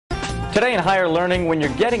Today in higher learning, when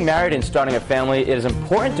you're getting married and starting a family, it is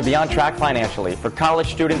important to be on track financially. For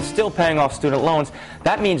college students still paying off student loans,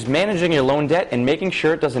 that means managing your loan debt and making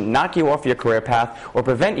sure it doesn't knock you off your career path or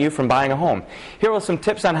prevent you from buying a home. Here are some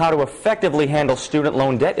tips on how to effectively handle student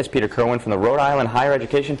loan debt. Is Peter Kerwin from the Rhode Island Higher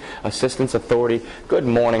Education Assistance Authority. Good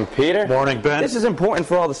morning, Peter. Morning, Ben. This is important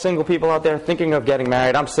for all the single people out there thinking of getting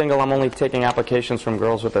married. I'm single. I'm only taking applications from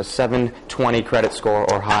girls with a 720 credit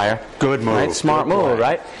score or higher. Good move. Right? Smart move,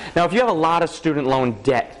 right? Now, if you have a lot of student loan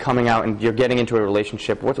debt coming out and you're getting into a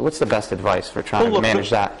relationship, what's the best advice for trying to manage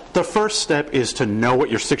that? The first step is to know what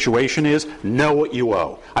your situation is, know what you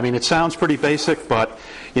owe. I mean, it sounds pretty basic, but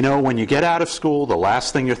you know, when you get out of school, the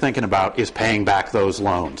last thing you're thinking about is paying back those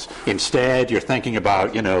loans. Instead, you're thinking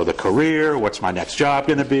about, you know, the career, what's my next job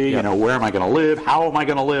going to be, you know, where am I going to live, how am I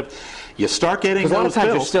going to live? You start getting those bills. A lot of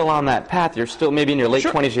times you're still on that path. You're still maybe in your late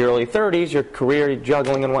 20s, your early 30s, your career, you're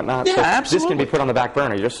juggling and whatnot. Yeah, so absolutely. This can be put on the back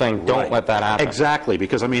burner. You're saying don't let that happen. Exactly,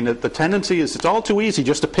 because I mean the tendency is it's all too easy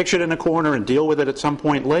just to picture it in a corner and deal with it at some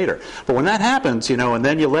point later. But when that happens, you know, and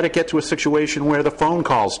then you let it get to a situation where the phone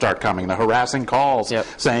calls start coming, the harassing calls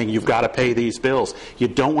saying you've got to pay these bills. You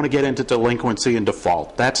don't want to get into delinquency and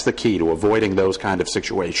default. That's the key to avoiding those kind of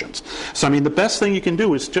situations. So I mean the best thing you can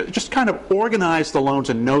do is just kind of organize the loans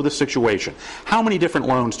and know the situation. How many different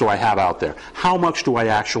loans do I have out there? How much do I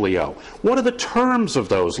actually owe? What are the terms of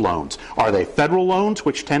those loans? Are they federal loans,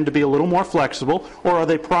 which tend to be a little more flexible, or are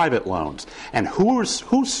they private loans? And who's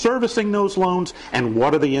servicing those loans, and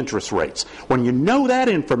what are the interest rates? When you know that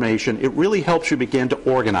information, it really helps you begin to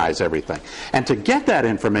organize everything. And to get that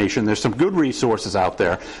information, there's some good resources out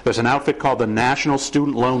there. There's an outfit called the National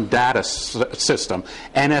Student Loan Data System,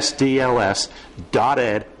 nsdls.ed.gov.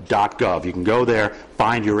 You can go there,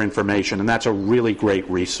 find your information, and that's a really great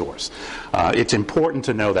resource. It's important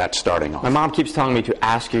to know that starting off. My mom keeps telling me to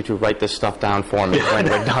ask you to write this stuff down for me when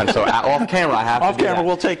we're done. So off camera, I have to do that. Off camera,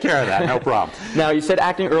 we'll take care of that. No problem. Now, you said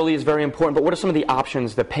acting early is very important, but what are some of the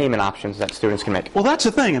options, the payment options that students can make? Well, that's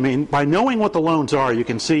the thing. I mean, by knowing what the loans are, you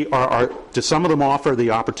can see do some of them offer the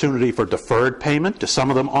opportunity for deferred payment? Do some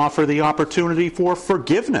of them offer the opportunity for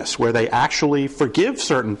forgiveness, where they actually forgive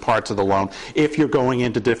certain parts of the loan if you're going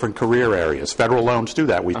into different career areas? Federal loans do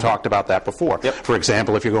that. We talked about that before. For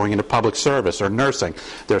example, if you're going into public service or nursing,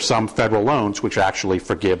 there's some federal loans which actually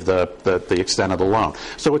forgive the extent of the loan.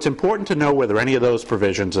 So it's important to know whether any of those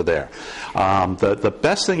provisions are there. The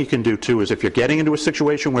best thing you can do, too, is if you're getting into a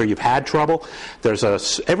situation where you've had trouble,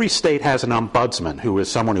 every state has an ombudsman who is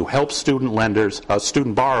someone who helps student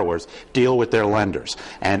borrowers deal with their lenders.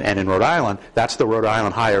 And in Rhode Island, that's the Rhode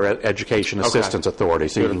Island Higher Education Assistance Authority.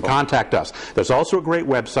 So you can contact us. There's also a great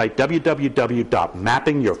website,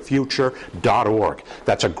 www.mappingyourfuture.org.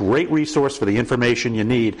 That's a great resource for the information you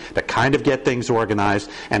need to kind of get things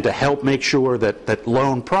organized and to help make sure that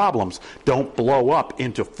loan problems don't blow up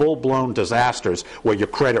into full-blown disasters where your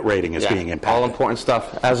credit rating is being impacted. All important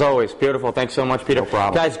stuff. As always, beautiful. Thanks so much, Peter. No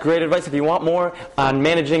problem. Guys, great advice. If you want more on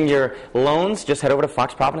managing your loans, just head over to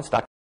foxprovidence.com.